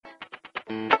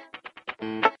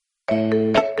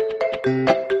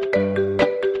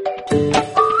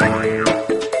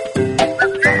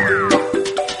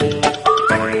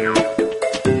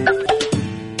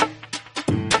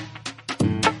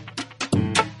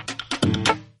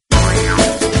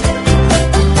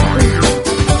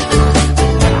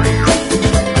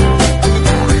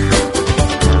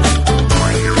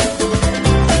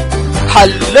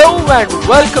Hello and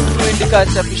welcome to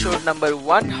Indica's episode number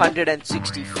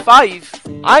 165.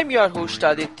 I'm your host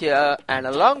Aditya, and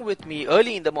along with me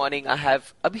early in the morning I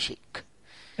have Abhishek.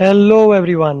 Hello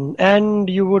everyone, and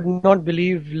you would not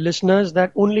believe, listeners,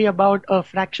 that only about a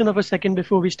fraction of a second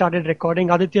before we started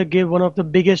recording, Aditya gave one of the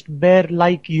biggest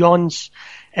bear-like yawns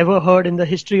ever heard in the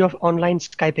history of online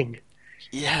Skyping.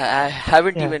 Yeah, I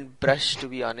haven't even brushed, to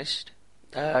be honest.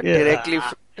 Directly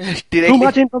Too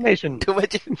much information.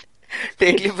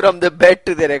 Directly from the bed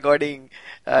to the recording,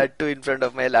 to in front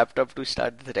of my laptop to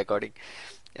start the recording.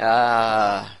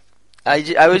 I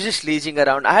was just lazing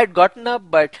around. I had gotten up,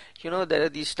 but there are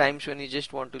these times when you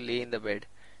just want to lay in the bed,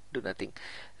 do nothing.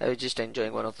 I was just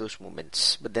enjoying one of those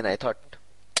moments. But then I thought,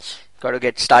 got to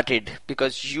get started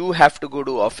because you have to go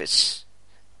to office.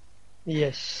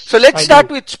 Yes. So let's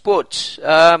start with sports.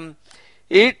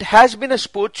 It has been a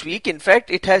sports week. In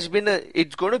fact, it's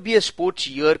going to be a sports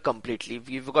year completely.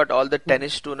 We've got all the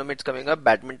tennis tournaments coming up,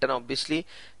 badminton obviously,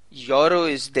 Euro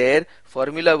is there,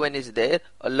 Formula 1 is there,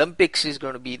 Olympics is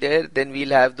going to be there, then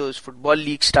we'll have those football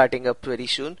leagues starting up very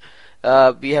soon.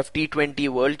 We have T20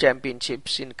 World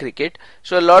Championships in cricket.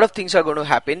 So a lot of things are going to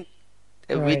happen,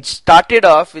 which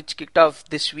kicked off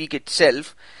this week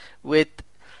itself with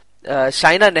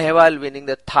Saina Nehwal winning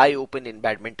the Thai Open in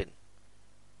badminton.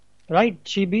 Right,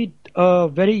 she beat a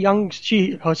very young,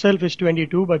 she herself is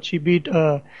 22, but she beat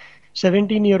a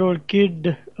 17-year-old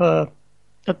kid, a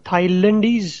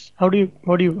Thailandese,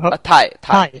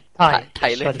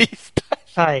 Thailandese.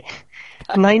 Thai.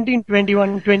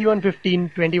 1921,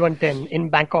 21-15, 21-10 in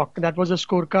Bangkok. That was a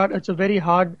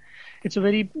scorecard.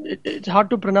 It's hard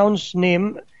to pronounce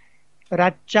name.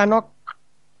 Ratchanok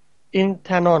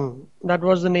Inthanon. That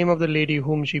was the name of the lady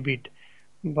whom she beat.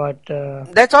 But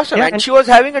that's awesome, yeah, and she was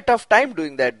having a tough time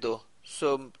doing that though.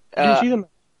 So did you see them?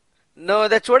 No,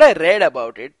 that's what I read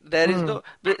about it. There is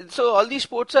so all these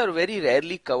sports are very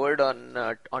rarely covered on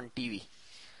TV.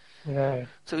 Right.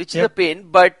 So which is a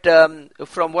pain. But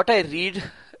from what I read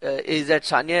is that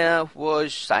Saina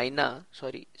was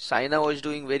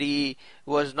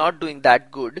not doing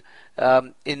that good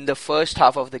in the first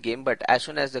half of the game. But as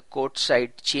soon as the court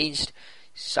side changed,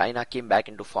 Saina came back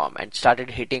into form and started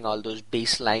hitting all those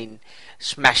baseline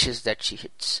smashes that she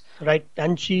hits. Right,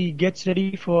 and she gets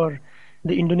ready for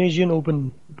the Indonesian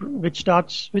Open, which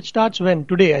starts when?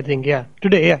 Today, I think. Yeah,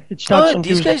 today. Yeah, it starts on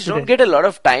These Tuesday. Guys don't get a lot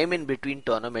of time in between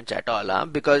tournaments at all,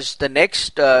 because the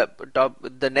next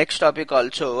topic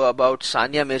also about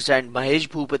Sania Mirza and Mahesh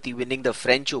Bhupathi winning the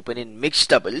French Open in mixed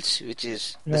doubles, which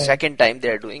is the second time they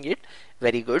are doing it.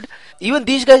 Very good. Even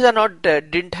these guys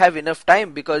didn't have enough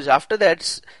time, because after that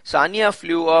Sania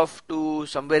flew off to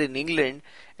somewhere in England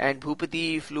and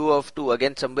Bhupathi flew off to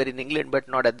again somewhere in England, but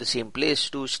not at the same place,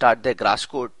 to start their grass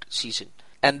court season.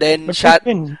 And then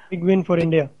big win for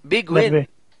India. Big win.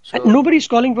 So, and nobody's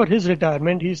calling for his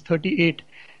retirement. He's 38,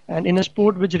 and in a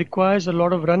sport which requires a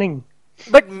lot of running.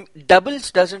 But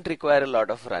doubles doesn't require a lot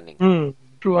of running.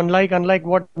 True. Unlike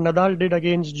what Nadal did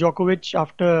against Djokovic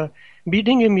after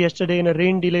beating him yesterday in a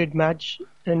rain-delayed match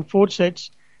in 4 sets.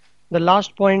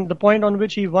 The point on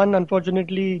which he won,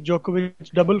 unfortunately,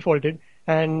 Djokovic double faulted,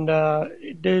 and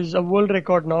it is a world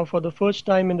record now. For the first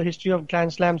time in the history of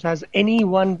Grand Slams, has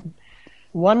anyone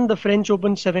won the French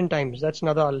Open 7 times. That's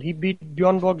Nadal. He beat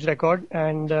Bjorn Borg's record,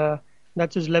 and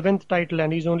that's his 11th title,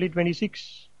 and he's only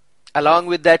 26. Along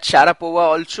with that,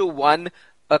 Sharapova also won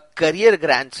a career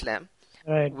Grand Slam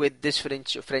with this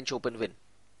French Open win.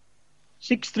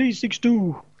 6-3,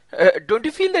 6-2. Don't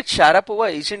you feel that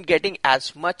Sharapova isn't getting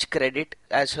as much credit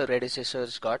as her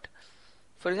predecessors got?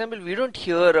 For example, we don't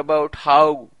hear about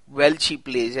how well she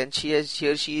plays, and she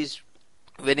is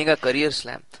winning a career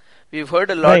slam. We've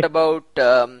heard a lot about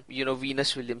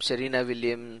Venus Williams, Serena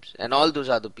Williams, and all those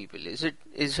other people.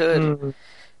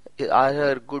 Are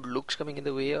her good looks coming in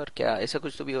the way, or क्या ऐसा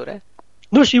कुछ तो भी हो रहा है?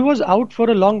 No, she was out for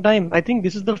a long time. I think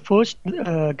this is the first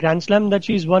Grand Slam that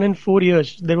she's won in 4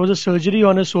 years. There was a surgery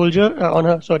on her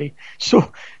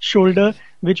shoulder,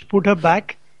 which put her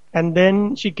back, and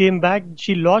then she came back.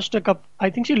 She lost a cup. I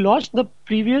think she lost the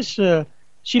previous.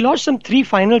 She lost some 3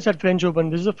 finals at French Open.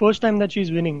 This is the first time that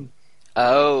she's winning.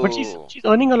 Oh, but she's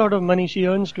earning a lot of money. She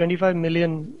earns 25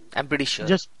 million. I'm pretty sure.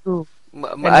 Just through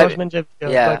endorsements every year.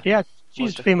 Yeah. But yeah,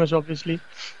 she's famous, obviously.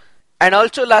 And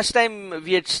also last time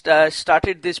we had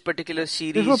started this particular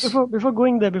series. Before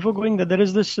going there, there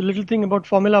is this little thing about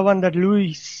Formula One that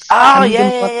Lewis Oh,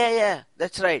 Hamilton won yeah.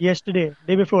 That's right. yesterday,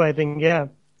 day before, I think, yeah,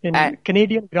 in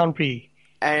Canadian Grand Prix.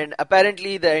 And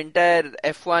apparently the entire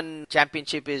F1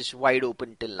 championship is wide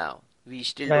open till now. We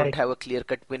still don't have a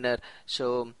clear-cut winner.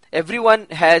 So everyone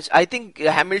has, I think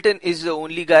Hamilton is the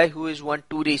only guy who has won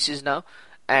 2 races now.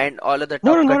 And all of the top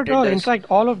No, contenders. not at all. In fact,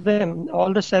 all of them,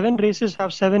 all the 7 races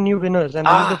have 7 new winners. And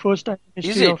this is the first time in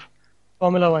history of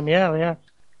Formula One. Yeah.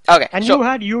 Okay. And you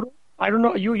had Euro. I don't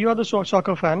know, you are the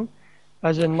soccer fan.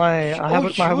 As in I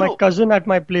have my cousin at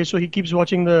my place, so he keeps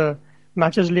watching the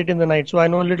matches late in the night. So I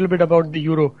know a little bit about the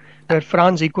Euro, where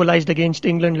France equalized against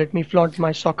England. Let me flaunt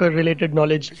my soccer-related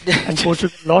knowledge. And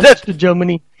Portugal lost to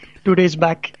Germany 2 days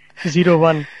back,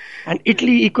 0-1. And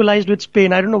Italy equalized with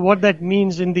Spain. I don't know what that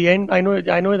means in the end. I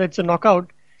know that's a knockout,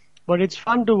 but it's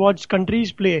fun to watch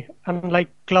countries play, unlike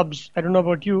clubs. I don't know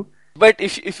about you. But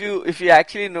if you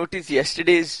actually notice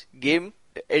yesterday's game,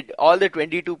 all the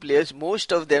 22 players,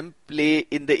 most of them play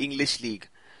in the English league.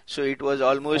 So it was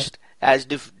almost as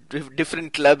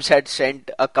different clubs had sent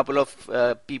a couple of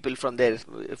people from their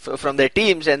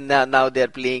teams, and now they are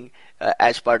playing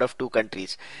as part of 2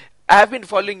 countries. I have been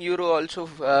following Euro also.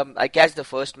 I catch the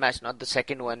first match, not the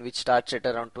second one, which starts at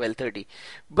around 12:30.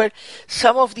 But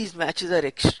some of these matches are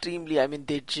extremely,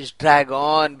 they just drag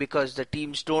on because the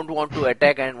teams don't want to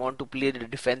attack and want to play the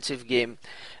defensive game.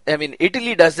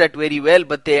 Italy does that very well,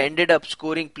 but they ended up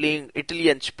Italy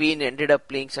and Spain ended up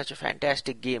playing such a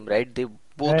fantastic game, right? They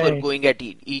both were going at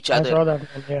each other. I saw that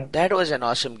one, yeah. That was an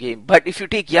awesome game. But if you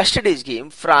take yesterday's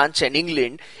game, France and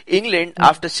England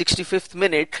after 65th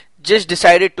minute just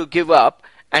decided to give up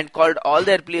and called all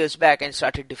their players back and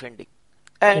started defending.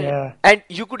 And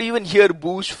you could even hear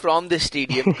boos from the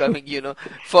stadium coming,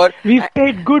 we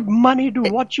paid good money to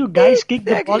watch you guys kick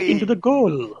the ball into the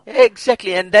goal.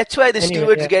 Exactly, and that's why the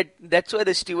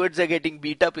stewards are getting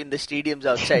beat up in the stadiums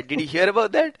outside. Did you hear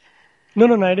about that? No,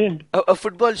 I didn't. A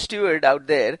football steward out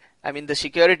there, the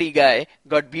security guy,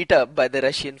 got beat up by the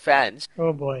Russian fans.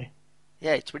 Oh boy.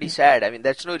 Yeah, it's pretty sad.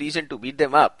 That's no reason to beat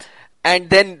them up.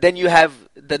 And then you have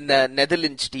the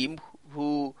Netherlands team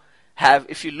who have,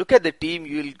 if you look at the team,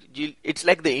 it's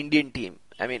like the Indian team.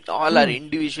 All are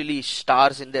individually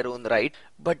stars in their own right,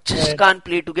 but just can't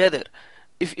play together.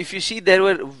 If you see, there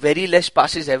were very less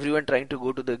passes, everyone trying to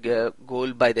go to the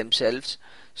goal by themselves.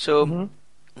 So,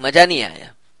 maja nahi aaya.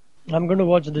 I'm going to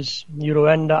watch this Euro,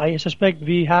 and I suspect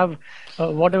we have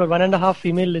 1.5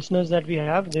 female listeners that we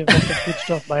have. They've got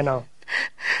switched off by now.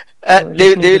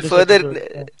 They will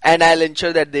further, and I'll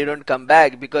ensure that they don't come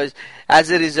back, because as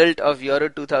a result of Euro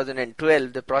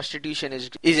 2012, the prostitution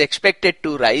is expected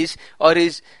to rise, or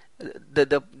is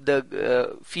the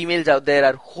females out there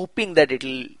are hoping that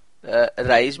it'll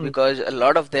rise, because a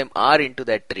lot of them are into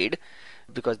that trade,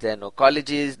 because there are no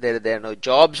colleges, there are no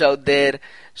jobs out there.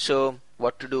 So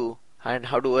what to do and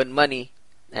how to earn money,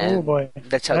 and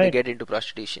that's how they get into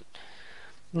prostitution.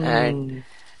 And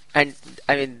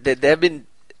there have been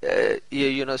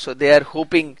so they are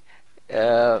hoping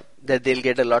that they'll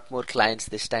get a lot more clients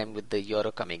this time with the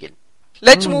Euro coming in.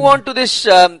 Let's move on to this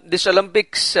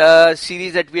Olympics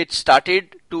series that we had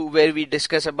started, to where we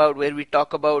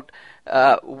talk about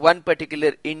one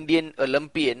particular Indian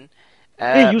Olympian.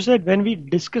 Hey, you said when we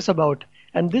discuss about,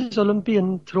 and this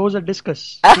Olympian throws a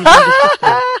discus.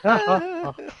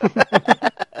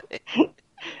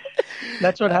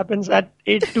 That's what happens at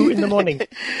 8:02 in the morning.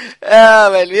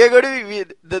 Well, we are going to be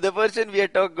the person we are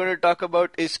going to talk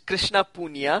about is Krishna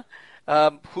Punia,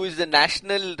 who is the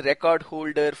national record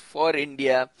holder for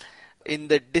India in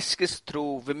the discus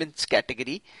throw women's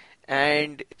category,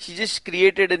 and she just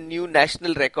created a new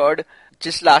national record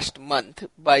just last month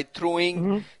by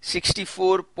throwing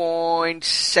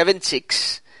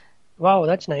 64.76. Wow,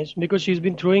 that's nice, because she's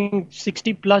been throwing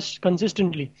 60 plus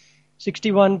consistently.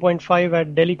 61.5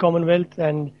 at Delhi Commonwealth,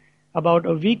 and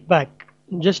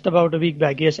just about a week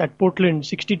back, yes, at Portland,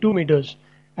 62 meters.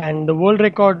 And the world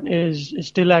record is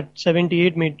still at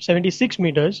 76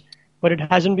 meters, but it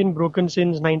hasn't been broken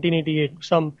since 1988.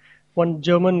 One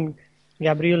German,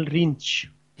 Gabriel Rinch.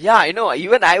 Yeah, I know.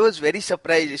 Even I was very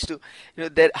surprised as to,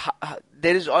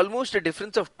 there is almost a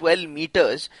difference of 12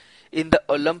 meters in the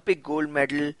Olympic gold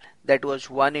medal that was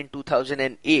won in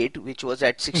 2008, which was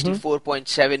at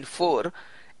 64.74,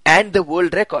 and the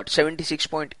world record,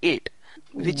 76.8.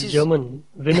 Which is German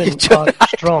women are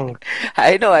strong.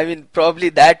 I know. Probably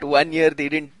that 1 year they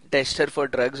didn't test her for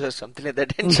drugs or something like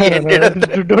that, and she ended up.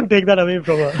 Don't take that away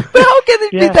from her. But how can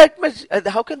it be that much?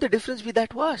 How can the difference be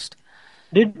that vast?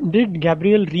 Did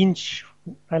Gabriel Rinch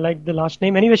I like the last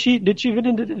name. Anyway, did she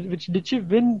win did she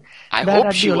win I that hope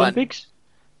at she the won. Olympics?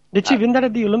 Did she win that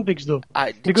at the Olympics though?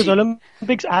 Did Because she?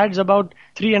 Olympics adds about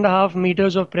 3.5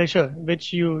 meters of pressure,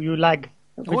 which you lag.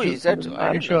 Oh, Which is that so?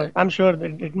 I didn't know that. I'm sure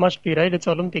that it must be right. It's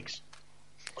Olympics.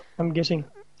 I'm guessing.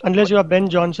 Unless you are Ben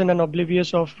Johnson and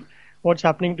oblivious of what's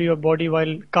happening to your body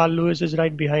while Carl Lewis is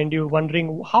right behind you,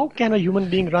 wondering how can a human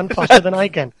being run faster than I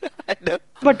can? I know.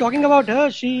 But talking about her,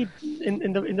 she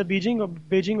in the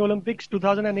Beijing Olympics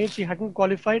 2008, she hadn't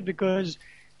qualified because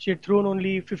she had thrown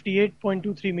only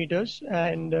 58.23 meters,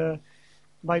 and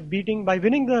by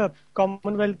winning the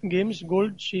Commonwealth Games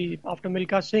gold, she after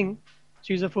Milkha Singh,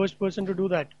 she's the first person to do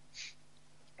that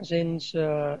since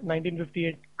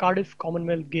 1958 Cardiff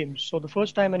Commonwealth Games. So the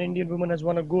first time an Indian woman has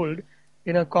won a gold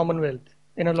in a Commonwealth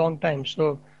in a long time. And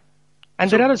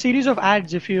So there are a series of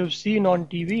ads, if you've seen on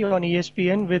TV or on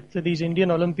ESPN, with these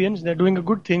Indian Olympians. They're doing a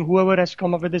good thing. Whoever has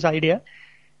come up with this idea,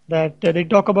 that they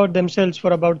talk about themselves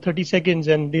for about 30 seconds,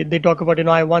 and they talk about,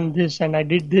 I won this and I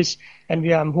did this, and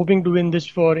I'm hoping to win this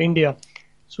for India.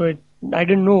 So I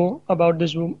didn't know about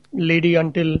this lady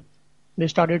until they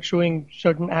started showing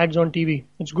certain ads on TV.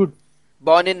 It's good.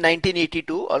 born in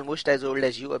 1982, almost as old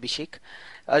as you, Abhishek.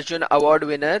 Arjun Award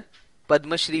winner,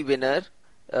 Padma Shri winner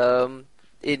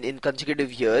in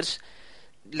consecutive years.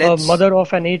 A mother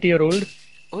of an 8-year-old.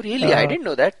 Oh, really? I didn't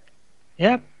know that.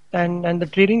 Yeah, and the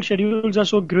training schedules are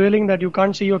so grueling that you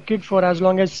can't see your kid for as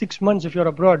long as 6 months if you're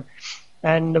abroad.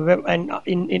 And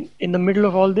in the middle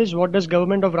of all this, what does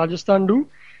government of Rajasthan do?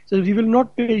 So we will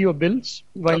not pay your bills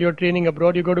while you're training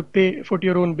abroad. You got to foot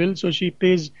your own bill. So she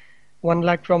pays 1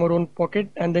 lakh from her own pocket,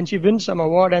 and then she wins some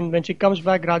award. And when she comes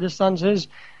back, Rajasthan says,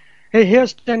 "Hey,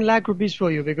 here's 10 lakh rupees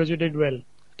for you because you did well."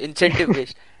 Incentive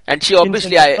based, and she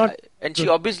obviously she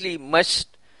obviously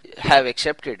must have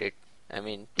accepted it. I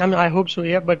mean, I hope so.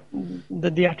 Yeah, but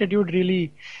the attitude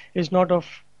really is not of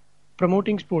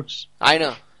promoting sports. I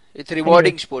know it's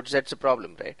rewarding sports. That's the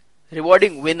problem, right?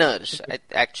 Rewarding winners,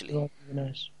 actually.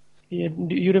 Winners. Yeah,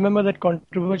 do you remember that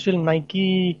controversial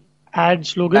Nike ad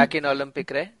slogan? Back in Olympic,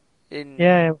 right? In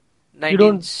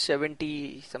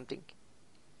 1970 something.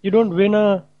 You don't win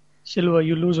a silver,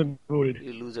 you lose a gold.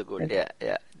 You lose a gold.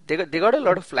 Yeah. They got a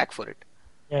lot of flack for it.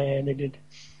 Yeah, they did.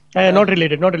 Not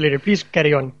related. Please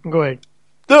carry on. Go ahead.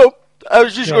 So, I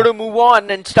was just going to move on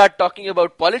and start talking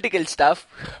about political stuff.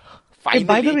 Finally. Hey,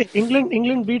 by the way,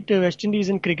 England beat West Indies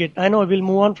in cricket. I know we'll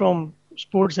move on from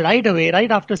sports right away,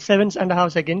 right after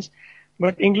 7.5 seconds.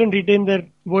 But England retained their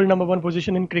world number 1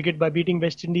 position in cricket by beating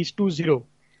West Indies 2-0.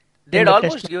 They'd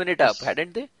almost given it up,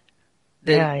 hadn't they?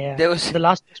 There was the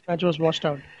last test match was washed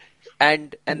out.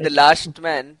 And the last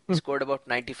man scored about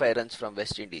 95 runs from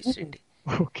West Indies.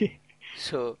 Okay.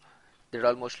 So they'd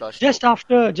almost lost. Just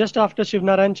after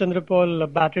Shivnarayan Chandrapal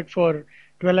batted for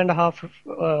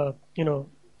 12.5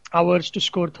 hours to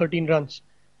score 13 runs.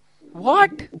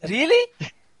 What? Really?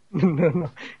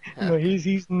 No.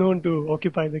 He's known to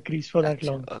occupy the crease for that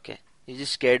long. Okay. He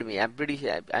just scared me.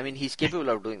 He's capable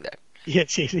of doing that.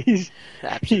 Yes, he is.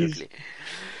 Absolutely.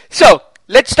 So,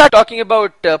 let's start talking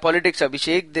about politics,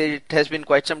 Abhishek. It has been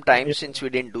quite some time since we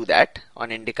didn't do that on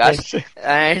IndyCast. Yes.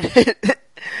 And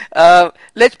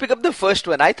let's pick up the first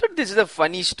one. I thought this is a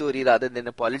funny story rather than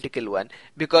a political one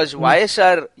because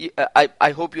YSR,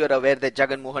 I hope you are aware that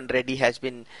Jagan Mohan Reddy has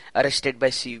been arrested by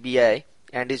CBI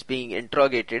and is being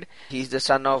interrogated. He's the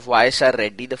son of YSR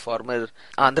Reddy, the former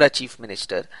Andhra Chief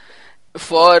Minister,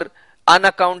 for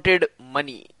unaccounted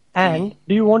money. And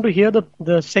do you want to hear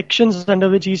the sections under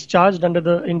which he's charged under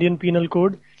the Indian Penal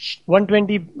Code?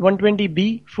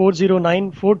 120B,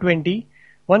 409, 420,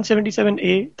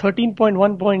 177A,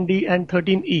 13.1.D, and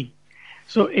 13E.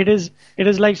 So it is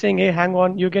like saying, hey, hang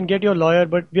on, you can get your lawyer,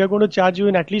 but we are going to charge you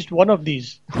in at least one of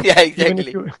these. Yeah,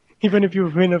 exactly. Even if you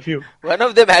win a few. One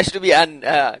of them has to be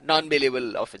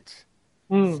non-bailable offense.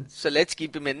 So let's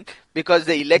keep him in because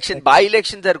the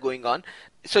by-elections are going on.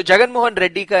 So Jagan Mohan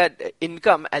Reddy's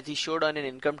income, as he showed on an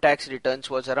income tax returns,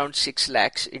 was around 6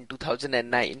 lakhs in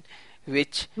 2009,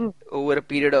 which over a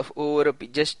period of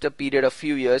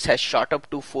few years has shot up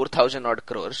to 4,000 odd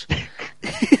crores.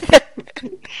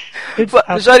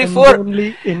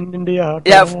 Only in India.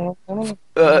 Yeah,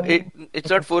 it's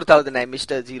not 4,000. I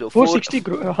missed a zero. 460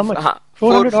 crores. How much?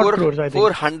 400 odd crores. I think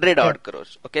 400 odd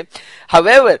crores. Okay.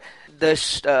 However, the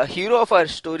hero of our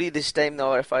story this time,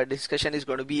 of our discussion, is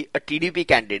going to be a TDP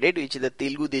candidate, which is the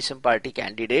Telugu Desam Party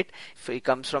candidate. He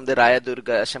comes from the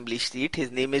Rayadurga Assembly seat.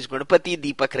 His name is Gunapati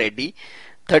Deepak Reddy,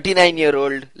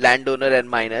 39-year-old landowner and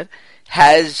miner,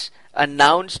 has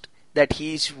announced that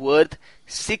he is worth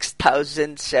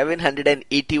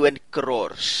 6,781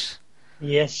 crores.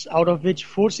 Yes, out of which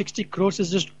 460 crores is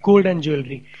just gold and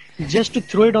jewelry. Just to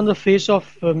throw it on the face of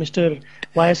Mr.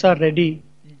 YSR Reddy.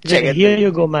 Like, here Jagannath.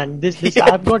 you go, man. This Yeah.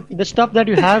 I've got the stuff that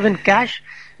you have in cash.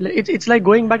 It's like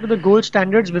going back to the gold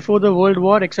standards before the World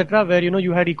War, etc., where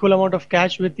you had equal amount of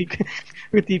cash with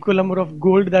with equal amount of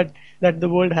gold that the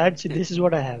world had. So this is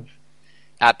what I have.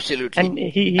 Absolutely. And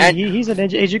And he's an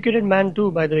educated man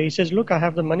too, by the way. He says, "Look, I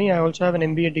have the money. I also have an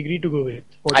MBA degree to go with.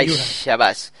 What do I you have?"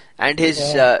 Shabas.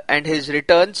 Yeah. And his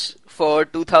returns for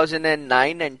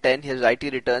 2009 and 10, his IT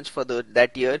returns for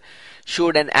that year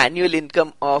showed an annual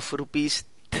income of rupees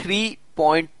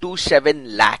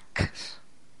 3.27 lakh.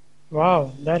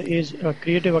 Wow, that is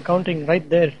creative accounting right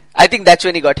there. I think that's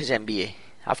when he got his MBA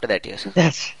after that year.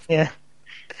 That's yeah.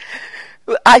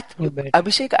 I I bet.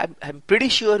 Abhishek, I'm pretty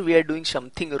sure we are doing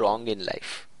something wrong in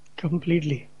life.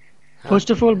 Completely. Huh? First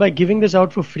of all, by giving this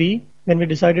out for free, when we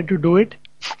decided to do it,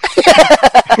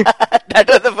 That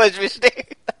was the first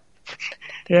mistake.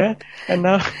 yeah, and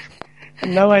now,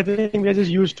 and now I think we're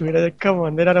just used to it. Like, come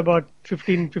on, there are about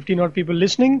 15 odd people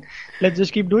listening. Let's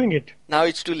just keep doing it. Now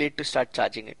it's too late to start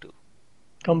charging it too.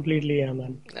 Completely, yeah,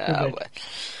 man. You bet. Well.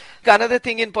 Another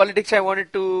thing in politics I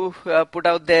wanted to put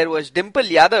out there was Dimple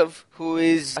Yadav, who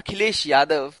is Akhilesh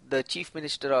Yadav, the Chief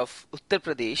Minister of Uttar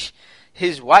Pradesh.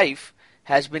 His wife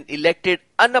has been elected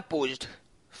unopposed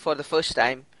for the first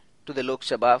time to the Lok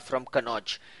Sabha from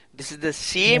Kannauj. This is the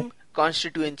same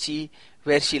constituency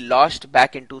where she lost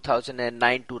back in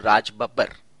 2009 to Raj Babbar.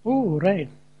 Oh, right.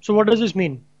 So what does this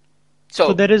mean? So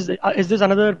So, there is this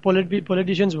another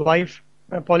politician's wife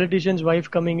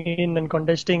coming in and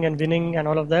contesting and winning and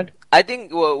all of that? I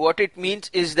think what it means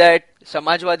is that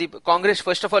Samajwadi Congress,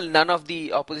 first of all, none of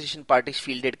the opposition parties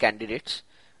fielded candidates.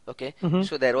 Okay, Mm-hmm.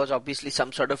 so there was obviously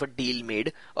some sort of a deal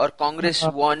made, or Congress Uh,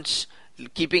 wants,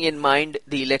 keeping in mind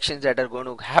the elections that are going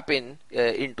to happen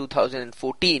in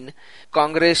 2014,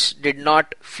 Congress did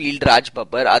not field Raj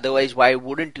Babbar. Otherwise, why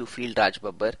wouldn't you field Raj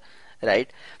Babbar, right?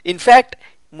 In fact,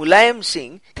 Mulayam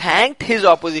Singh thanked his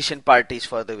opposition parties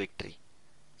for the victory,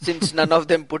 since none of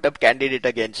them put up candidate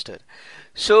against her.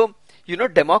 So,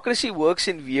 democracy works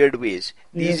in weird ways.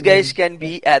 These Weird guys ways. can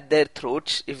be at their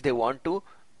throats if they want to,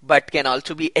 but can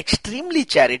also be extremely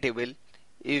charitable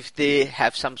if they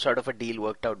have some sort of a deal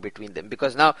worked out between them.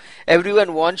 Because now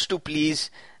everyone wants to please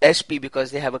SP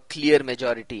because they have a clear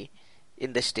majority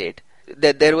in the state.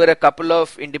 There were a couple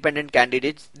of independent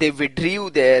candidates. They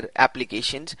withdrew their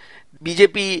applications.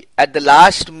 BJP at the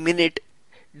last minute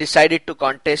decided to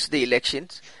contest the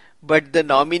elections, but the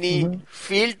nominee Mm-hmm.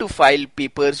 failed to file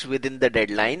papers within the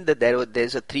deadline.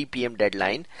 There's a 3 p.m.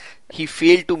 deadline. He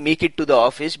failed to make it to the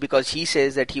office because he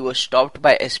says that he was stopped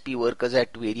by SP workers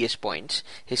at various points.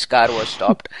 His car was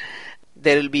stopped.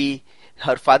 There will be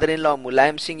her father-in-law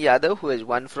Mulayam Singh Yadav, who has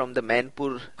won from the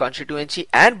Mainpur constituency,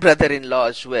 and brother-in-law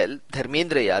as well,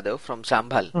 Dharmendra Yadav from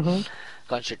Sambhal Mm-hmm.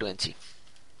 constituency.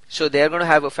 So they are going to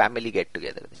have a family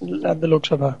get-together At the Lok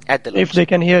Sabha. at the Lok If they Sabha.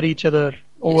 can hear each other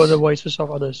over Yes. the voices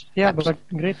of others. Yeah,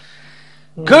 Absolutely.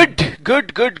 but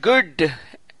great. Good.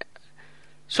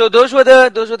 So those were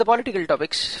the political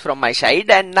topics from my side,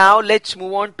 and now let's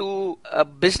move on to a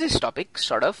business topic,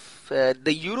 sort of. The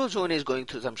Eurozone is going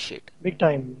through some shit. Big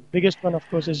time. Biggest one, of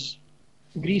course, is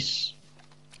Greece.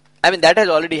 I mean, that has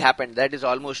already happened. That is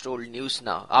almost old news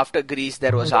now. After Greece,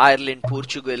 there was Ireland,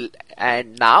 Portugal,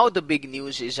 and now the big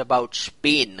news is about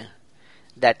Spain.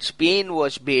 That Spain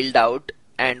was bailed out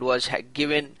and was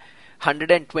given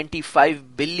 $125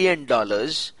 billion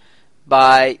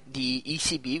by the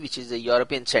ECB, which is the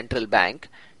European Central Bank,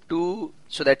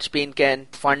 so that Spain can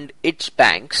fund its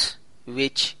banks,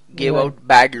 which gave Right. out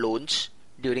bad loans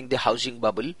during the housing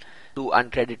bubble to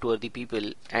uncreditworthy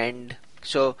people. And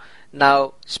so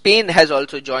now Spain has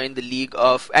also joined the league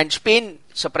of, and Spain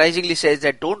surprisingly says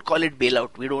that don't call it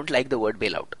bailout. We don't like the word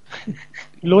bailout.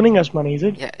 Loaning us money, is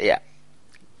it? Yeah. Yeah.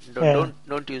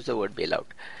 Don't use the word bailout.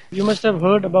 You must have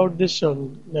heard about this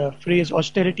phrase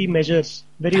austerity measures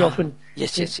very often.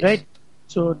 Yes. Right?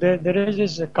 So there is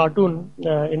this cartoon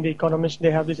in The Economist.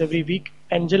 They have this every week.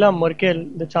 Angela Merkel,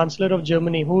 the Chancellor of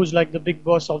Germany, who's like the big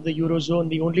boss of the Eurozone,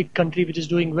 the only country which is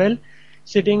doing well,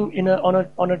 sitting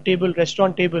on a table,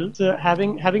 restaurant table,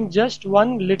 having just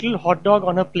one little hot dog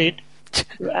on her plate,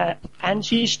 and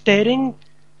she's staring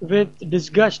with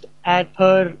disgust at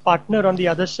her partner on the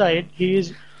other side. He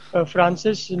is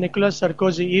Francis Nicolas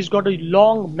Sarkozy. He's got a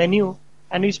long menu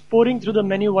and he's pouring through the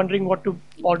menu wondering what to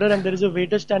order, and there is a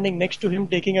waiter standing next to him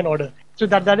taking an order. So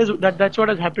that's what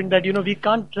has happened, that we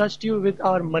can't trust you with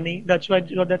our money. That's what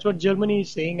Germany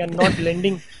is saying, and not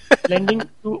lending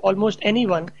to almost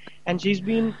anyone. And she's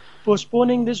been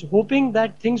postponing this, hoping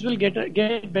that things will get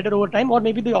better over time, or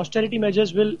maybe the austerity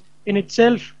measures will in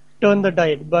itself turn the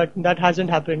tide, but that hasn't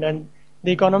happened. And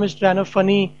The Economist ran a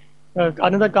funny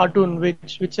another cartoon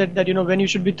which said that when you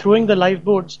should be throwing the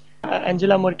lifeboats,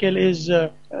 Angela Merkel is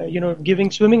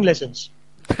giving swimming lessons.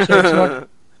 So it's not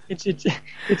it's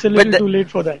it's a little too late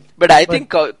for that. But I think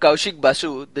Kaushik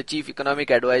Basu, the chief economic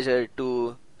advisor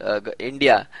to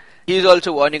India, he is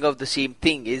also warning of the same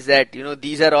thing. Is that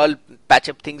these are all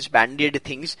patch-up things, band-aid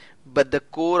things, but the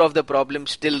core of the problem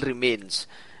still remains,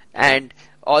 and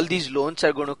all these loans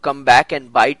are going to come back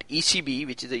and bite ECB,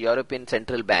 which is the European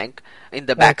Central Bank, in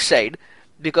the backside,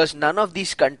 because none of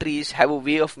these countries have a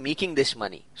way of making this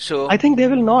money. So I think they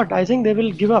will not. I think they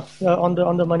will give up on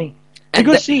the money.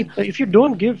 Because see, if you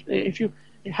don't give, if you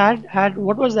had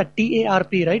what was that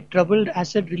TARP, right? Troubled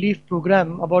Asset Relief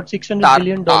Program, about $600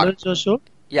 billion or so.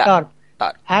 Yeah.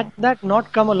 TARP. Had that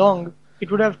not come along,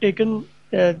 it would have taken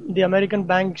the American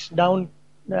banks down,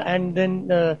 and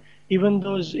then even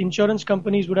those insurance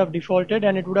companies would have defaulted,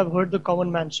 and it would have hurt the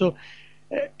common man. So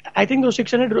I think those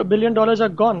 $600 billion are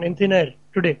gone in thin air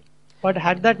today. But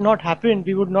had that not happened,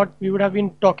 we would have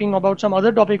been talking about some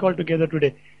other topic altogether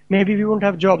today. Maybe we won't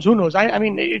have jobs. Who knows? I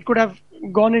mean, it could have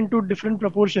gone into different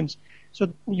proportions. So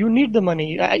you need the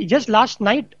money. Just last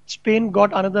night, Spain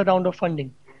got another round of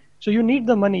funding. So you need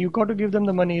the money. You got to give them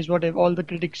the money, is what all the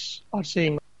critics are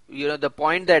saying. The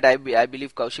point that I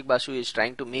believe Kaushik Basu is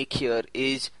trying to make here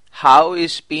is, how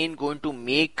is Spain going to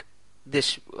make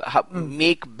this,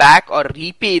 make back or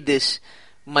repay this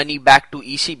money back to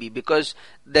ECB? Because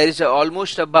there is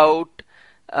almost about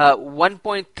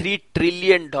 $1.3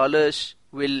 trillion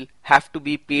will have to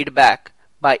be paid back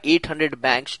by 800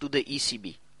 banks to the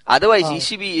ECB. Otherwise,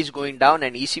 ECB is going down,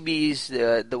 and ECB is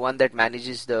the one that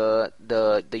manages the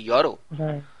euro.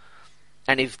 Right.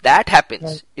 And if that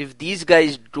happens, if these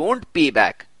guys don't pay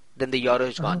back, then the euro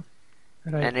is gone.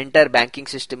 Right. An entire banking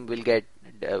system will get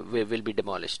will be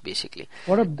demolished, basically.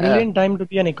 What a brilliant time to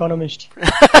be an economist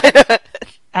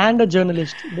and a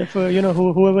journalist. For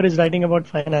whoever is writing about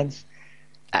finance.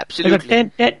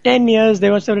 Absolutely. 10 years they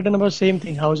must have written about the same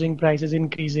thing: housing prices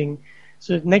increasing.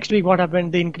 So next week, what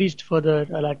happened? They increased further.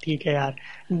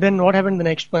 Then what happened the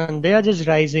next month? They are just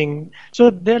rising. So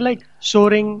they're like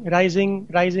soaring, rising,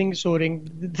 soaring.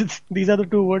 These are the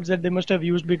two words that they must have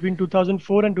used between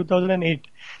 2004 and 2008.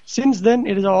 Since then,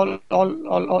 it is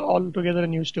all together a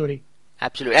new story.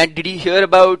 Absolutely. And did you hear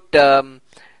about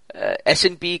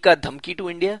S&P ka dhamki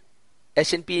to India?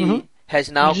 S&P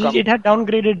has now come. It had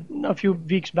downgraded a few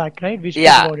weeks back, right? We spoke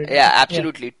about it. Yeah,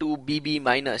 absolutely. To BB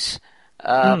minus.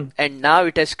 And now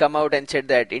it has come out and said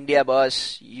that, India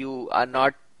boss, you are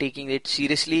not taking it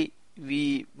seriously.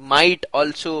 We might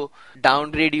also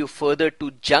downgrade you further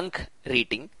to junk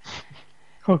rating.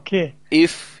 Okay.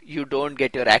 If you don't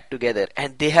get your act together.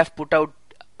 And they have put out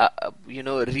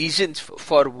reasons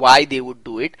for why they would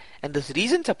do it, and those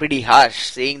reasons are pretty harsh,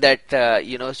 saying that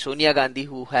Sonia Gandhi,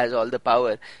 who has all the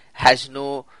power, has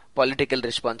no political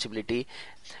responsibility.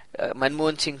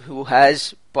 Manmohan Singh, who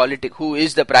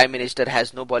is the Prime Minister,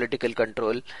 has no political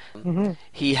control.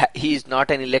 He is not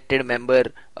an elected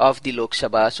member of the Lok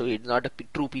Sabha, so he's not a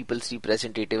true people's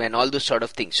representative, and all those sort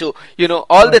of things. So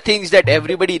all the things that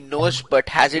everybody knows but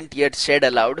hasn't yet said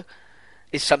aloud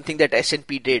is something that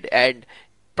S&P did, and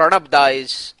Pranab Da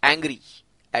is angry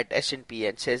at S&P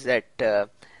and says that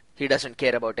he doesn't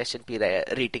care about S&P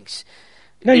ratings.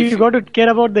 No, you got to care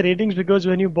about the ratings, because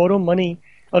when you borrow money,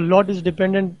 a lot is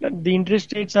dependent. The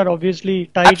interest rates are obviously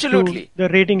tied to the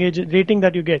rating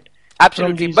that you get.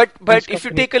 Absolutely, but if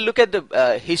you take a look at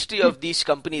the history of these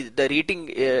companies, the rating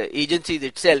agencies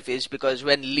itself, is because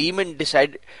when Lehman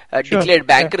declared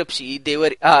bankruptcy, they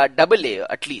were AA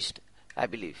at least, I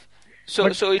believe. So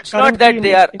it's not that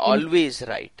they are always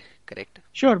right, correct?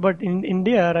 Sure, but in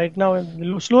India right now,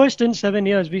 the slowest in 7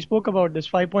 years, we spoke about this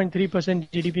 5.3%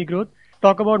 GDP growth.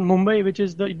 Talk about Mumbai, which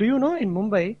is do you know in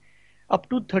Mumbai, up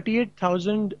to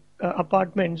 38,000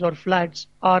 apartments or flats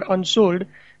are unsold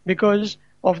because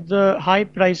of the high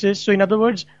prices. So in other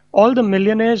words, all the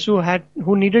millionaires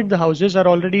who needed the houses are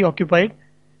already occupied,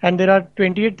 and there are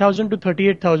 28,000 to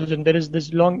 38,000. There is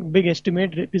this big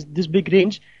estimate, this big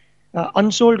range,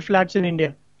 unsold flats in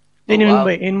India, in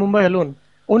Mumbai alone.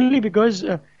 Only because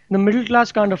the middle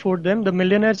class can't afford them. The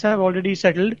millionaires have already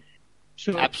settled.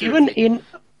 So absolutely.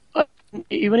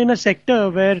 even in a sector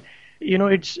where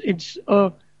it's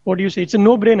a it's a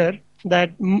no-brainer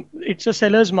that it's a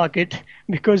seller's market,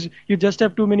 because you just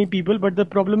have too many people. But the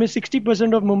problem is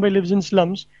 60% of Mumbai lives in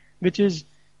slums, which is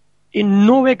in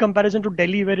no way comparison to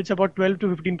Delhi, where it's about 12 to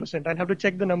 15%. I'll have to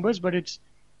check the numbers, but it's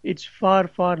far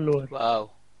lower.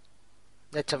 Wow,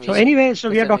 that's amazing. So anyway,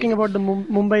 we are talking about the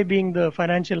Mumbai being the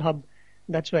financial hub.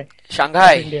 That's why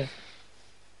Shanghai. India.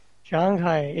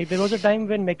 Shanghai. There was a time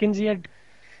when McKinsey had,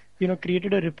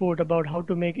 created a report about how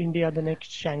to make India the next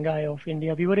Shanghai of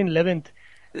India. We were in 11th.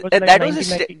 It was like That was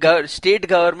a 1990. state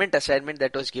government assignment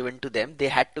that was given to them. They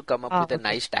had to come up Ah, with a okay.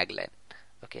 nice tagline.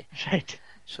 Okay, Right.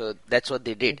 so that's what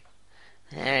they did.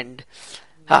 And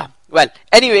well,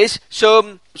 anyways,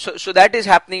 so that is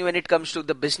happening when it comes to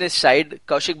the business side.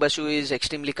 Kaushik Basu is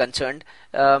extremely concerned.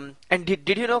 And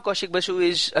did you know Kaushik Basu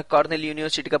is a Cornell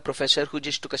University ka professor who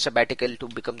just took a sabbatical to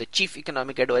become the chief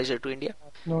economic advisor to India?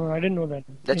 No, I didn't know that.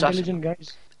 That's awesome. Intelligent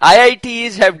guys.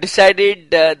 IITs have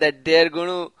decided that they are going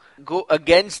to go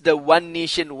against the one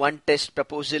nation, one test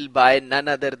proposal by none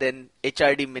other than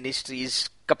HRD Ministries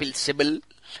Kapil Sibal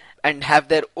and have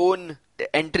their own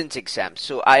entrance exams.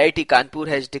 So IIT Kanpur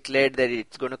has declared that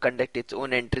it's going to conduct its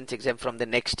own entrance exam from the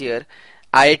next year.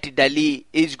 IIT Delhi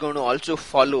is going to also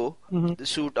follow the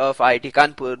suit of IIT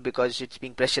Kanpur because it's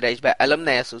being pressurized by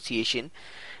Alumni Association.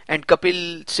 And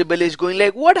Kapil Sibal is going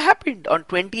like, what happened on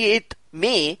 28th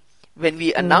May when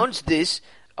we announced this?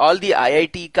 All the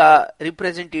IIT ka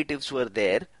representatives were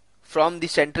there from the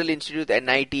Central Institute,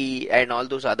 NIT, and all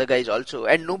those other guys also,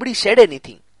 and nobody said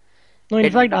anything. No, in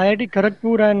And- fact, IIT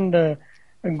Kharagpur and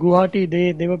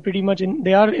Guwahati, they were pretty much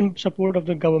they are in support of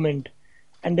the government,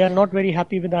 and they are not very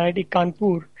happy with IIT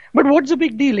Kanpur. But what's the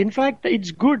big deal? In fact,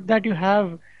 it's good that you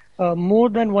have more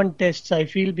than one tests. I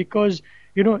feel because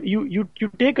you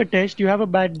take a test, you have a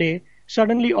bad day,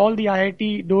 suddenly all the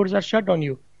IIT doors are shut on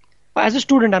you. As a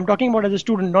student, I'm talking about as a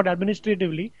student, not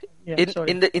administratively. Yeah, sorry.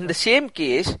 In the same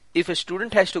case, if a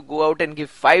student has to go out and give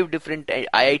 5 different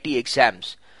IIT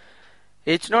exams,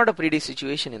 it's not a pretty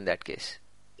situation in that case.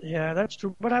 Yeah, that's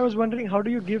true. But I was wondering, how do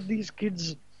you give these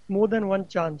kids more than one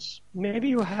chance? Maybe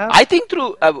you have. I think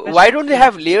through why don't they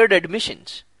have layered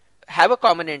admissions? Have a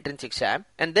common entrance exam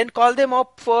and then call them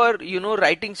up for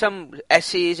writing some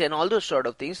essays and all those sort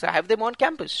of things. Have them on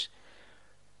campus,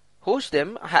 host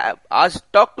them,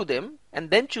 talk to them,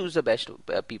 and then choose the best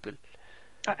people.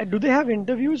 Do they have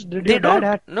interviews? Did They your dad don't.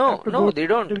 have No, to no, go they to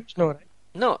don't. interviews? No, right?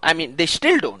 No, I mean they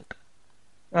still don't.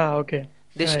 Ah, okay.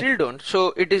 They Right. still don't.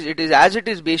 So it is as it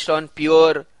is based on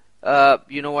pure,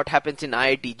 what happens in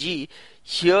IITG.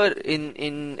 Here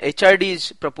in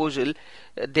HRD's proposal,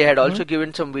 they had also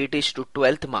given some weightage to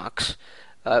 12th marks,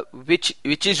 which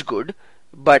is good.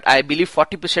 But I believe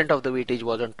 40% of the weightage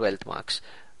was on 12th marks.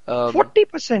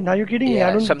 40%? Are you kidding me? yeah,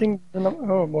 I don't think.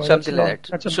 Oh boy, something that's like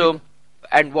that. That's a So, big-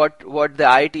 and what the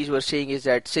IITs were saying is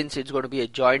that since it's going to be a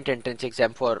joint entrance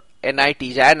exam for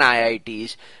NITs and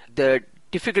IITs, the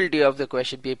difficulty of the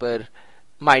question paper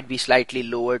might be slightly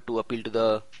lower to appeal to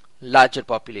the larger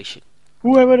population.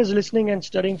 Whoever is listening and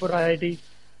studying for IIT,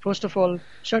 first of all,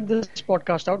 shut this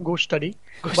podcast out. Go study.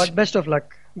 But best of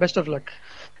luck. Best of luck.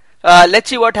 Let's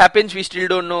see what happens. We still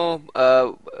don't know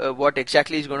what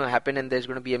exactly is going to happen, and there's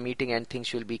going to be a meeting and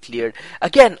things will be cleared.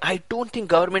 Again, I don't think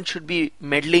government should be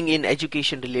meddling in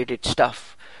education-related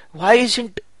stuff. Why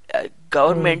isn't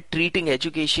government treating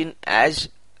education as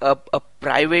a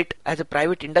private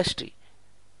industry?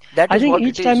 That I is think what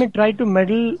each it time is. it tried to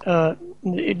meddle,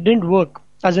 it didn't work.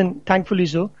 As in, thankfully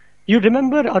so. You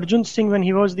remember Arjun Singh when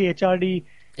he was the HRD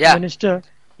Yeah. minister?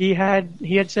 He had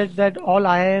said that all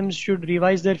IIMs should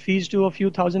revise their fees to a few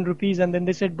thousand rupees, and then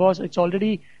they said, "Boss, it's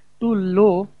already too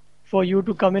low for you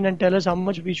to come in and tell us how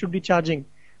much we should be charging,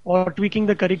 or tweaking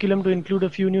the curriculum to include a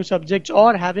few new subjects,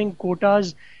 or having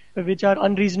quotas which are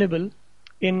unreasonable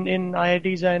in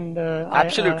IITs and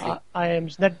Absolutely.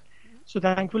 IIMs." So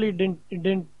thankfully it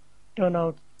didn't turn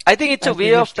out. I think it's a as they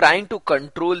way of wished. trying to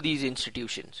control these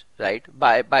institutions, right?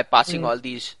 By passing all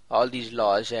these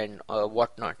laws and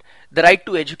whatnot. The Right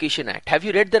to Education Act. Have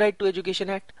you read the Right to Education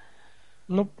Act?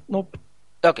 Nope.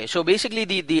 Okay, so basically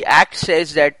the act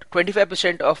says that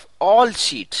 25% of all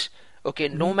seats, okay,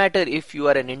 no matter if you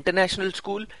are an international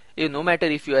school, no matter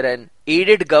if you are an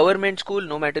aided government school,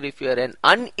 no matter if you are an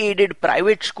unaided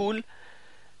private school,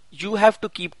 you have to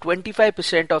keep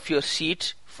 25% of your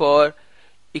seats for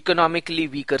economically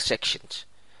weaker sections.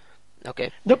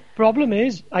 Okay. The problem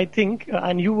is, I think,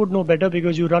 and you would know better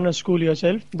because you run a school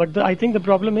yourself, but I think the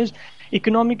problem is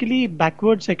economically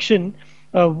backward section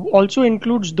also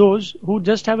includes those who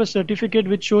just have a certificate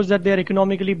which shows that they are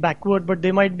economically backward, but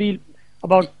they might be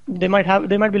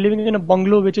living in a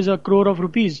bungalow which is 1 crore of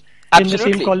rupees in the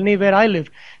Absolutely. same colony where I live.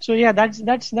 So yeah, that's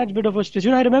a bit of a stress.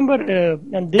 I remember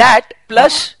and this, That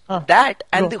plus that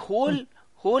and Go. the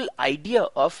whole idea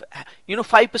of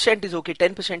 5% is okay,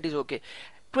 10% is okay,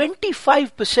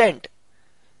 25%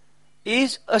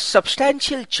 is a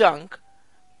substantial chunk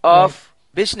of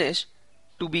business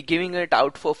to be giving it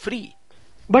out for free.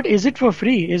 But is it for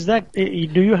free? Is that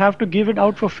do you have to give it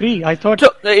out for free? I thought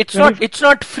So it's when not it's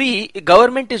not free.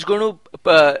 Government is going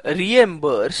to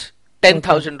reimburse okay.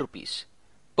 10,000 rupees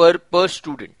per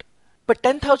student. But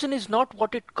 10,000 is not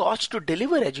what it costs to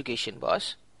deliver education,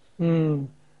 boss. Hmm.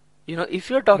 If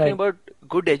you're talking Right. about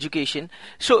good education,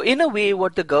 so in a way,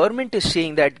 what the government is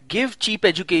saying that give cheap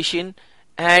education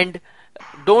and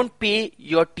don't pay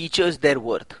your teachers their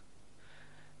worth.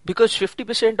 Because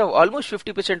almost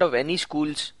 50% of any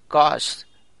school's cost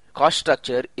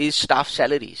structure is staff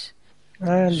salaries.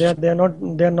 And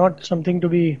they're not something to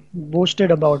be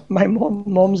boasted about. My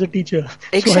mom's a teacher,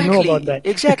 so I know about that.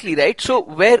 Exactly, right. So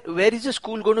where is the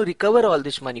school going to recover all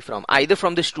this money from? Either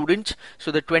from the students,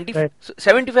 so the Right.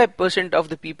 75% of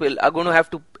the people are going to have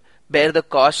to bear the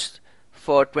cost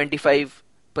for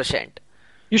 25%.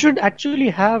 You should actually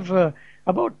have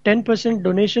about 10%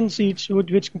 donation seats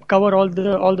which cover all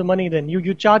the money. Then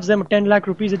you charge them 10 lakh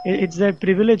rupees. It's their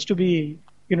privilege to be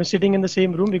sitting in the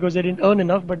same room because they didn't earn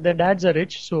enough, but their dads are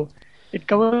rich, so it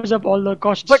covers up all the But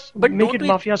costs. but Make don't it we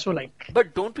mafia so like.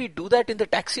 but don't we do that in the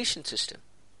taxation system?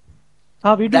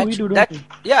 We do, don't That we?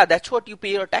 yeah, that's what you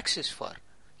pay your taxes for.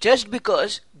 Just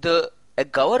because the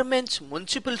government's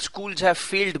municipal schools have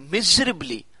failed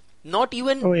miserably, not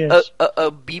even Oh yes,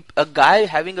 a guy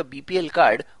having a BPL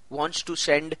card wants to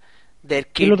send their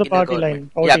below kid the in a party government.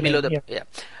 line, Yeah, poverty below line. the Yeah.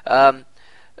 yeah. Um,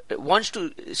 Wants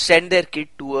to send their kid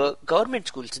to a government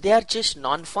schools. They are just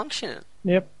non-functional.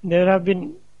 Yep. There have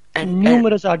been And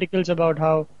numerous articles about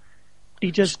how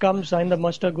teachers come, sign the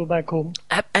muster, go back home,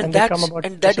 and and they come that's about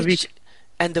and twice that a is week.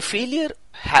 and the failure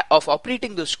of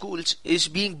operating the schools is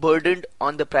being burdened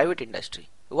on the private industry.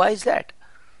 Why is that?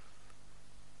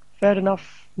 Fair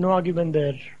enough. No argument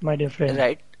there, my dear friend.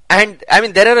 Right. And I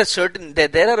mean, there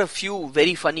are a few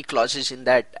very funny clauses in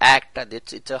that act. And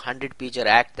it's a 100-pager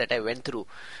act that I went through.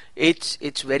 It's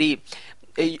very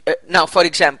now, for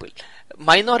example,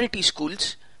 minority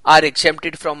schools are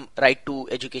exempted from Right to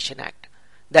Education Act.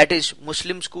 That is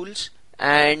Muslim schools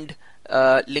and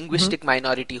Hmm. linguistic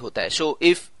minority hota hai. So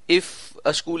if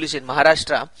a school is in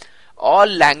Maharashtra, all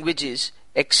languages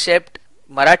except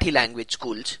Marathi language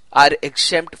schools are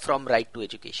exempt from Right to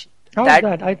Education. How is That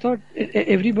that? I thought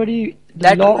everybody, the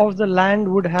that rule law of the land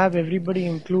would have everybody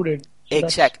included. So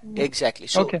that's exactly.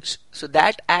 So okay. so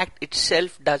that act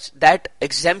itself that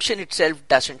exemption itself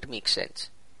doesn't make sense.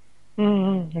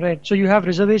 Right. So you have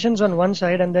reservations on one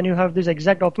side, and then you have this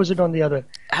exact opposite on the other.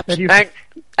 That you.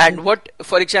 And what,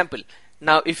 for example,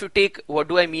 now if you take, what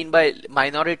do I mean by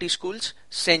minority schools?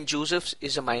 St. Joseph's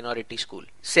is a minority school.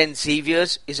 St.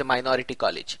 Xavier's is a minority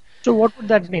college. So what would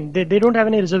that mean? They don't have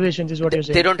any reservations, is what you're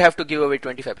They saying. don't have to give away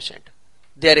 25%.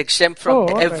 They are exempt from Oh,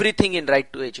 all right. everything in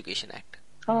Right to Education Act.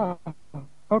 Ah,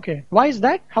 okay. Why is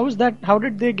that? How is that? How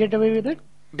did they get away with it?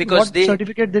 Because What they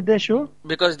certificate did they show?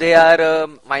 are a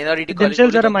minority college.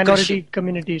 Themselves are a Christian, minority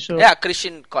community, so yeah,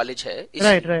 Christian college hai.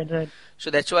 right. So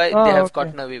that's why they Oh, have okay.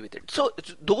 gotten away with it. So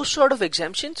those sort of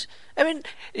exemptions, I mean,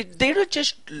 they don't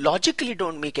just logically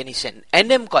don't make any sense.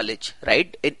 NM College,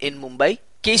 right, in Mumbai,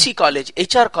 KC College,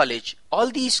 HR College,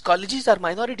 all these colleges are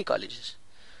minority colleges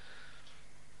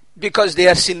because they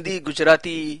are Sindhi,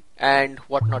 Gujarati, and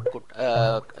whatnot,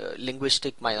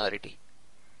 linguistic minority.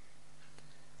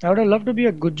 I would have loved to be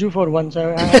a Gujju for once.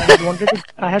 I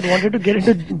had wanted to get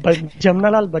into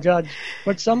Jamnalal Bajaj,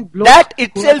 but some bloke That who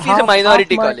had itself is a half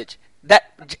minority my college.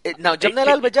 Now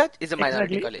Jamnalal Bajaj is a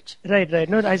minority exactly college. right.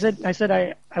 No, I said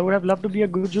I would have loved to be a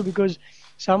Gujju because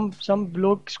some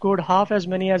bloke scored half as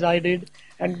many as I did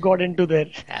and got into there,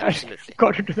 Absolutely.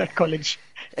 got into that college.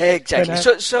 When Exactly.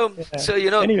 I, So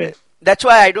anyway, that's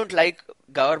why I don't like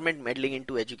government meddling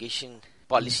into education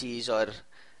policies, or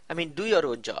I mean, do your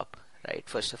own job, right?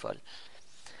 First of all.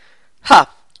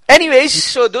 Anyways,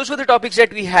 so those were the topics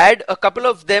that we had. A couple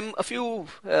of them,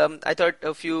 I thought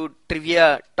a few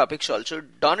trivia topics also.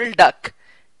 Donald Duck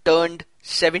turned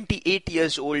 78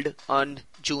 years old on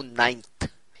June 9th.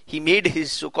 He made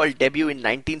his so-called debut in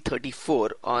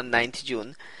 1934 on 9th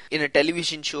June in a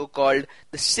television show called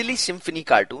The Silly Symphony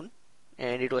Cartoon,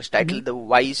 and it was titled mhm. The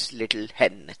Wise Little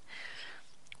Hen.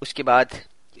 उसके बाद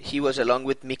he was along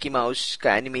with Mickey Mouse का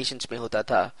animations में होता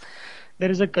था.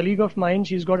 There is a colleague of mine.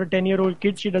 She's got a 10-year-old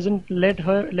kid. She doesn't let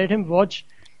him watch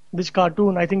this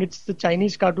cartoon. I think it's the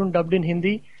Chinese cartoon dubbed in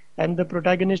Hindi. And the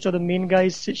protagonist or the main guy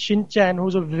is Shin Chan,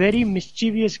 who's a very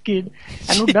mischievous kid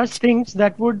and who does things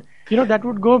that would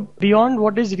go beyond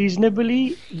what is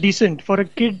reasonably decent for a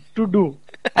kid to do.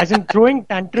 As in throwing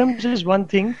tantrums is one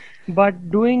thing,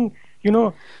 but doing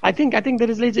I think there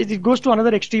is it goes to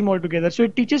another extreme altogether. So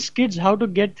it teaches kids how to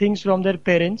get things from their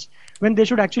parents when they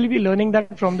should actually be learning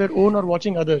that from their own or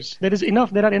watching others. There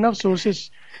are enough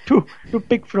sources to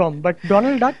pick from. But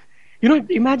Donald Duck,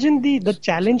 imagine the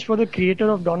challenge for the creator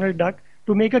of Donald Duck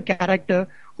to make a character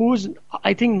who's,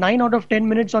 I think, 9 out of 10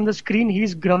 minutes on the screen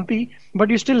he's grumpy, but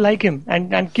you still like him,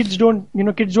 and kids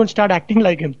don't start acting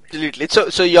like him. Absolutely.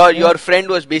 So your friend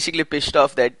was basically pissed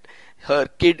off that her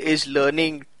kid is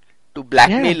learning to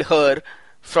blackmail her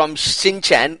from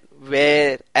Shin-chan,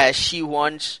 whereas she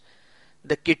wants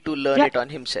the kid to learn it on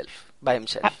himself, by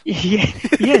himself.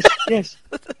 Yes,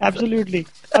 absolutely.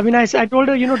 I mean, I told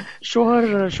her,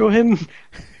 show him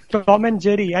Tom and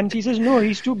Jerry, and she says no,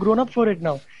 he's too grown up for it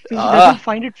now. She doesn't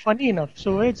find it funny enough,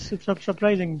 so it's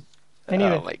surprising.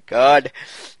 Anyway. Oh my God.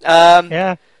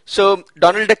 Yeah. So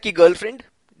Donald Duck ki girlfriend,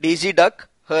 Daisy Duck,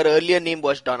 her earlier name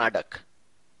was Donna Duck.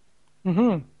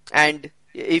 Mm-hmm. And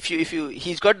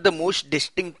he's got the most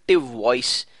distinctive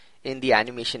voice in the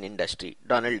animation industry,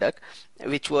 Donald Duck,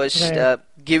 which was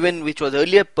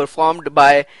earlier performed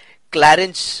by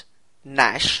Clarence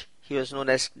Nash. He was known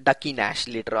as Ducky Nash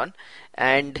later on,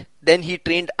 and then he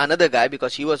trained another guy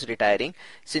because he was retiring.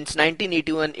 Since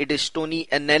 1981, it is Tony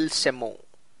Anselmo.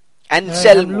 I'm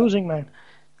losing, man.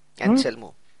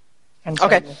 Anselmo.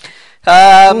 Okay.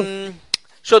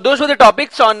 So those were the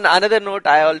topics. On another note,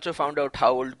 I also found out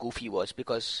how old Goofy was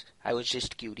because I was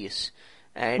just curious.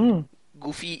 And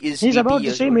Goofy is he's about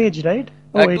the same age, right?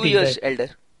 2 years elder.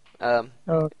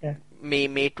 Okay.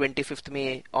 May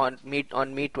 25th, on May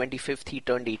 25th he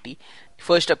turned 80.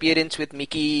 First appearance with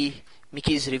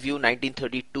Mickey's Review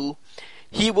 1932.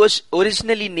 He was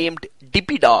originally named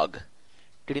Dippy Dog.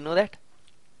 Did you know that?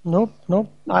 Nope.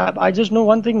 I just know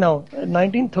one thing now.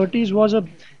 1930s was a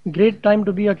great time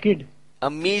to be a kid.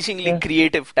 Amazingly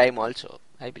creative time also,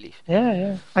 I believe.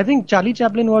 Yeah. I think Charlie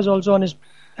Chaplin was also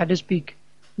at his peak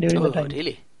during the time. Oh,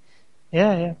 really?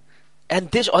 Yeah. And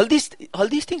all these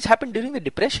things happened during the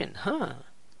Depression, huh?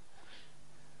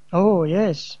 Oh,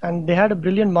 yes. And they had a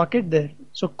brilliant market there.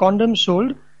 So condoms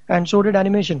sold, and so did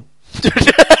animation.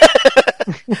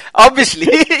 Obviously,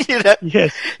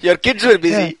 yes. Your kids were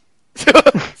busy.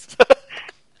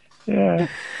 Yeah.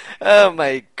 Oh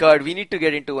my God, we need to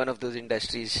get into one of those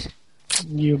industries.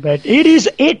 You bet. It is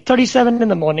 8:37 in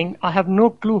the morning. I have no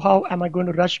clue how am I going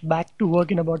to rush back to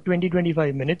work in about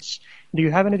 20-25 minutes. Do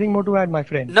you have anything more to add, my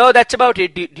friend? No, that's about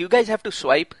it. Do you guys have to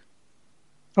swipe?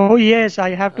 Oh, yes,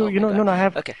 I have to. I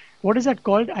have. Okay. What is that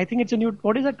called? I think it's a new.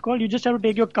 What is that called? You just have to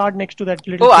take your card next to that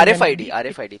little.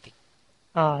 RFID thing.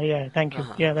 Yeah. Thank you.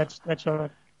 Yeah, that's all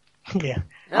right. Yeah.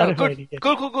 Good.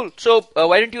 Cool. So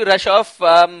why don't you rush off?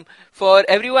 For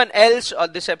everyone else,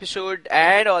 this episode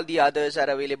and all the others are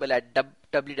available at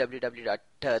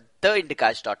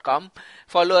www.theindycast.com.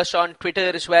 Follow us on Twitter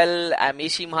as well. I'm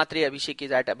AC Mhatre. Abhishek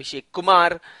is at Abhishek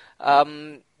Kumar.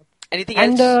 Anything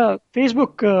else? And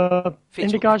Facebook,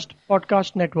 Indycast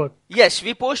Podcast Network. Yes,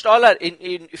 we post all our.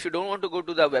 If you don't want to go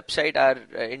to the website, our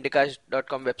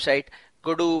indycast.com website,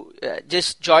 go to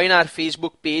just join our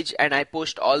Facebook page, and I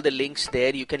post all the links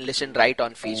there. You can listen right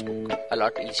on Facebook. A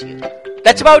lot easier.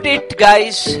 That's about it,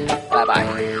 guys. Bye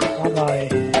bye. Bye bye.